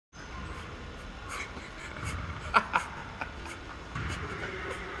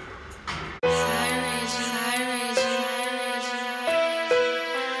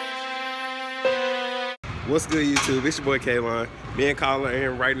What's good, YouTube? It's your boy Kaylon. Me and Colin are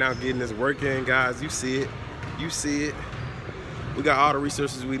here right now getting this work in, guys. You see it. You see it. We got all the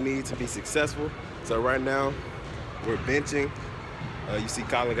resources we need to be successful. So right now, we're benching. You see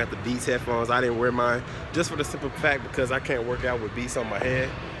Colin got the Beats headphones. I didn't wear mine just for the simple fact because I can't work out with Beats on my head.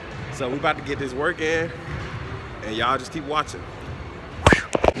 So we about to get this work in, and y'all just keep watching.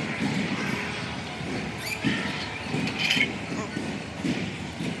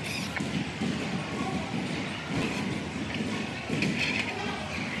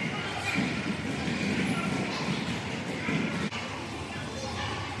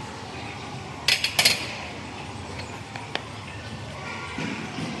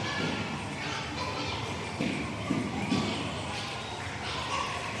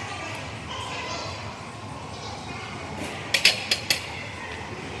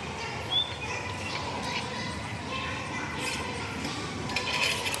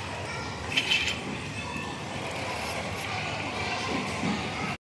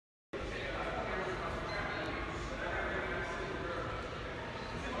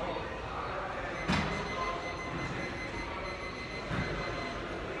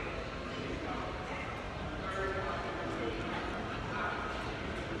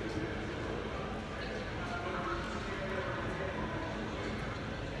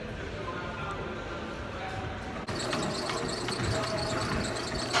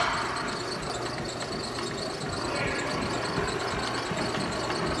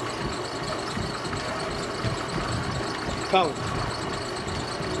 Colin.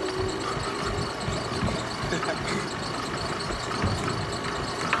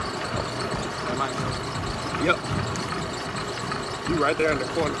 Yep. You right there in the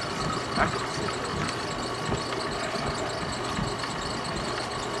corner. I can see.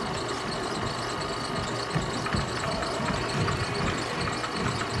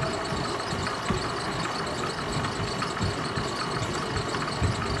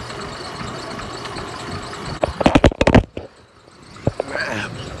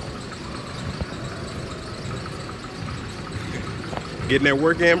 Getting that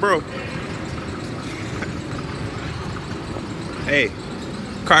work in, bro. Hey,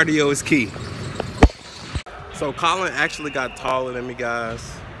 cardio is key. So Colin actually got taller than me,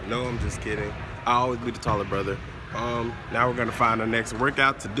 guys. No, I'm just kidding. I always be the taller brother. Now we're gonna find the next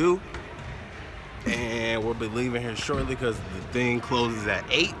workout to do, and we'll be leaving here shortly because the thing closes at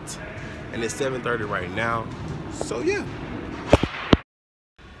 8, and it's 7:30 right now. So yeah.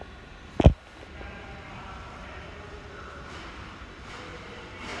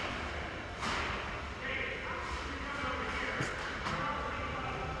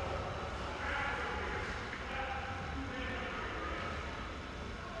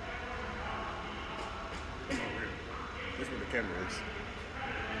 This is where the camera is.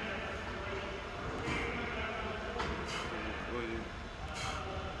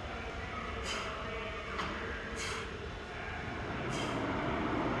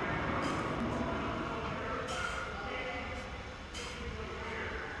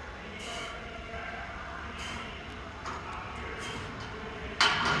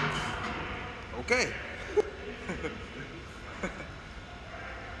 Okay.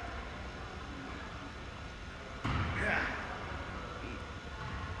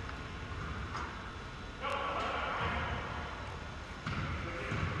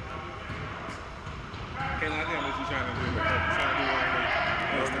 Kayla, I think what you trying to do. Trying to do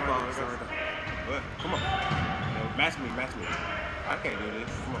what? Come on. No, match me. I can't do this.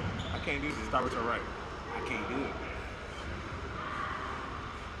 Come on. I can't do this. Start with your right. I can't do it.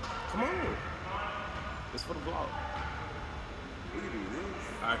 Come on. It's for the vlog. We can do this.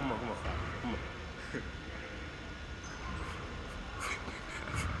 All right, come on.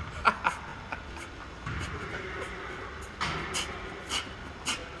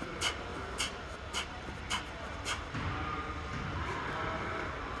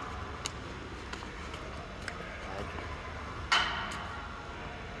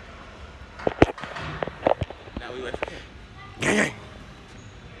 Now we wait for Kay. Gang.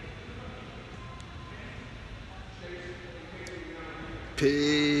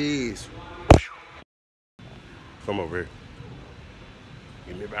 Peace. Come over here.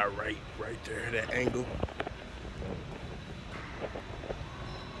 Give me about right there, that angle.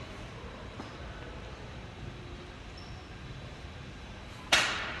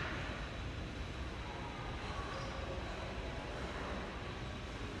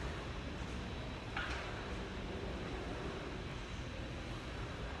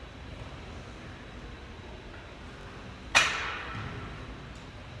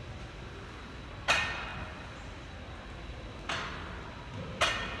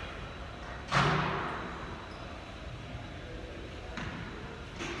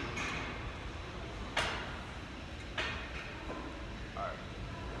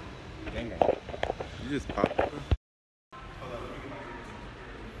 You just pop.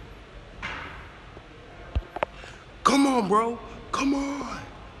 Come on, bro. Come on.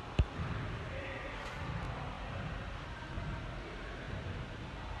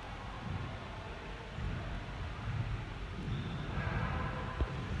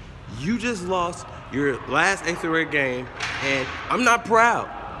 You just lost your last 8th grade game, and I'm not proud.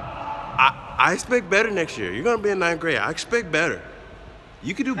 I expect better next year. You're gonna be in 9th grade. I expect better.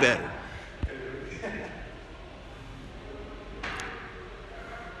 You can do better.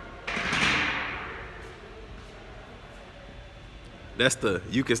 That's the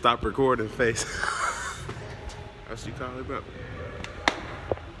you can stop recording face. That's what you call it, bro.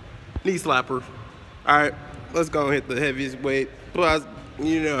 Knee slapper. All right, let's go and hit the heaviest weight. Plus,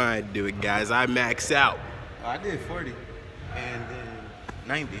 you know how I do it, guys. I max out. I did 40 and then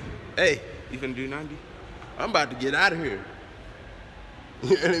 90. Hey, You finna do 90? I'm about to get out of here.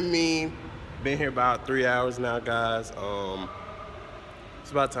 You know what I mean? Been here about 3 hours now, guys.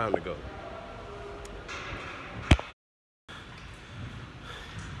 It's about time to go.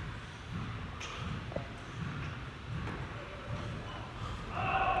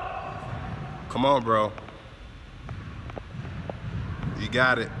 Come on, bro. You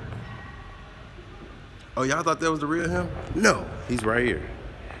got it. Oh, y'all thought that was the real him? No, he's right here.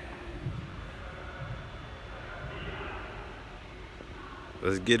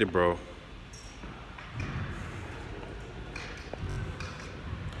 Let's get it, bro.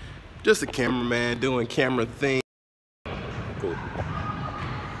 Just a cameraman doing camera thing. Cool.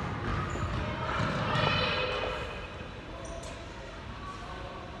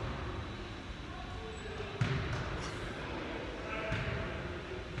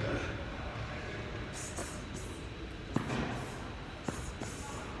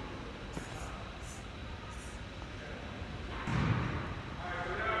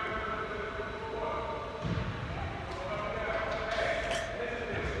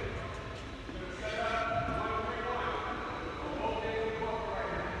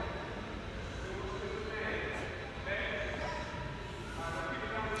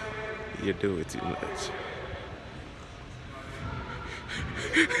 You do it too much.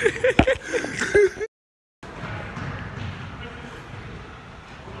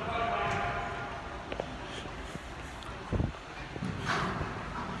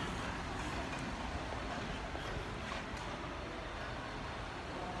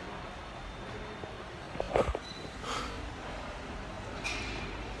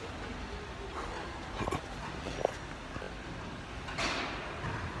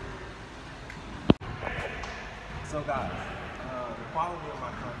 So guys, the quality of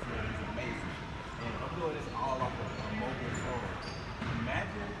my content is amazing, and I'm doing this all off of a mobile phone.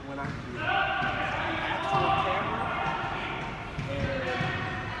 Imagine when I do actual camera and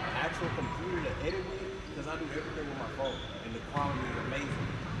actual computer to edit with, because I do everything with my phone, and the quality is amazing.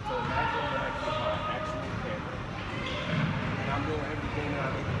 So imagine when I get my actual camera, and I'm doing everything that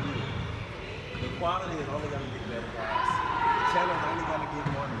I need to do. The quality is only gonna get better, guys. The channel is only gonna get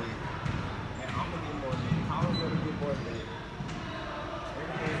more lit. I'm gonna get more lit. Colin's gonna get more lit.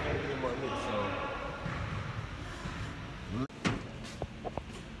 Everything's gonna get more lit,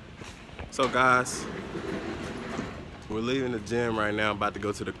 So guys, we're leaving the gym right now, about to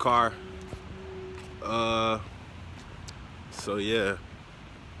go to the car. So yeah.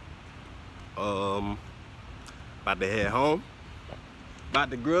 About to head home.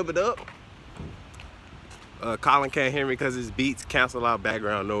 About to grub it up. Colin can't hear me because his beats cancel out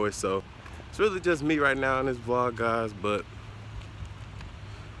background noise, so it's really just me right now in this vlog, guys, but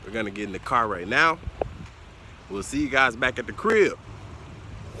we're gonna get in the car right now. We'll see you guys back at the crib.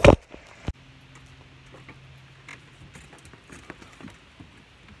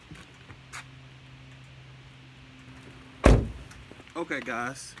 Okay,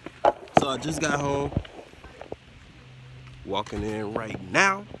 guys, so I just got home. Walking in right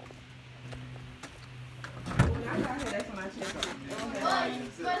now.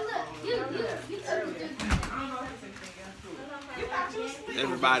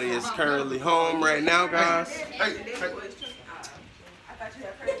 Everybody is currently home right now, guys.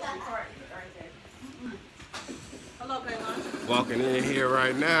 Walking in here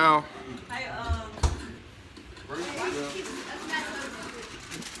right now.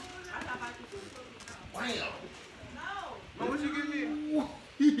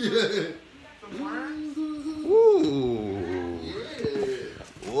 Ooh.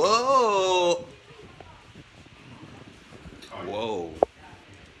 Whoa. Whoa.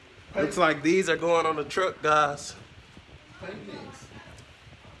 Looks like these are going on the truck, guys.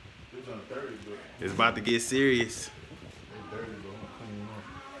 It's about to get serious.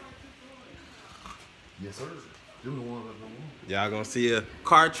 Yes, sir. Them the ones that don't want. Y'all gonna see a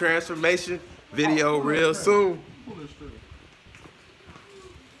car transformation video real soon. Pull this straight.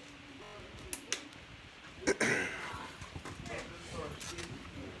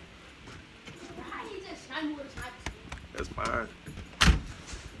 That's fine.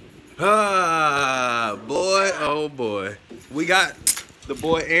 Ah, boy, oh boy. We got the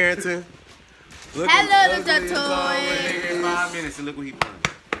boy Arrington. Hello, little Been toy. here 5 minutes and look what he found.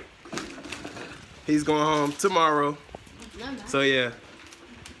 He's going home tomorrow. No, no. So yeah.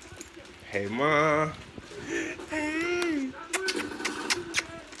 Hey, Mom. Hey.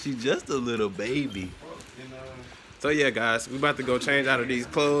 She's just a little baby. So yeah, guys, we about to go change out of these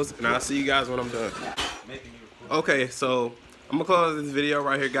clothes, and I'll see you guys when I'm done. Okay, so I'm gonna close this video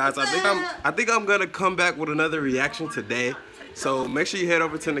right here, guys. I think I'm gonna come back with another reaction today. So make sure you head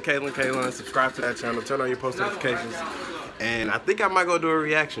over to Nikalon Kalon, subscribe to that channel, turn on your post notifications, and I think I might go do a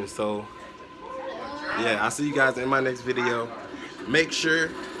reaction. So yeah, I'll see you guys in my next video. Make sure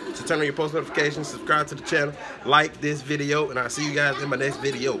to turn on your post notifications, subscribe to the channel, like this video, and I'll see you guys in my next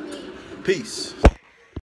video. Peace.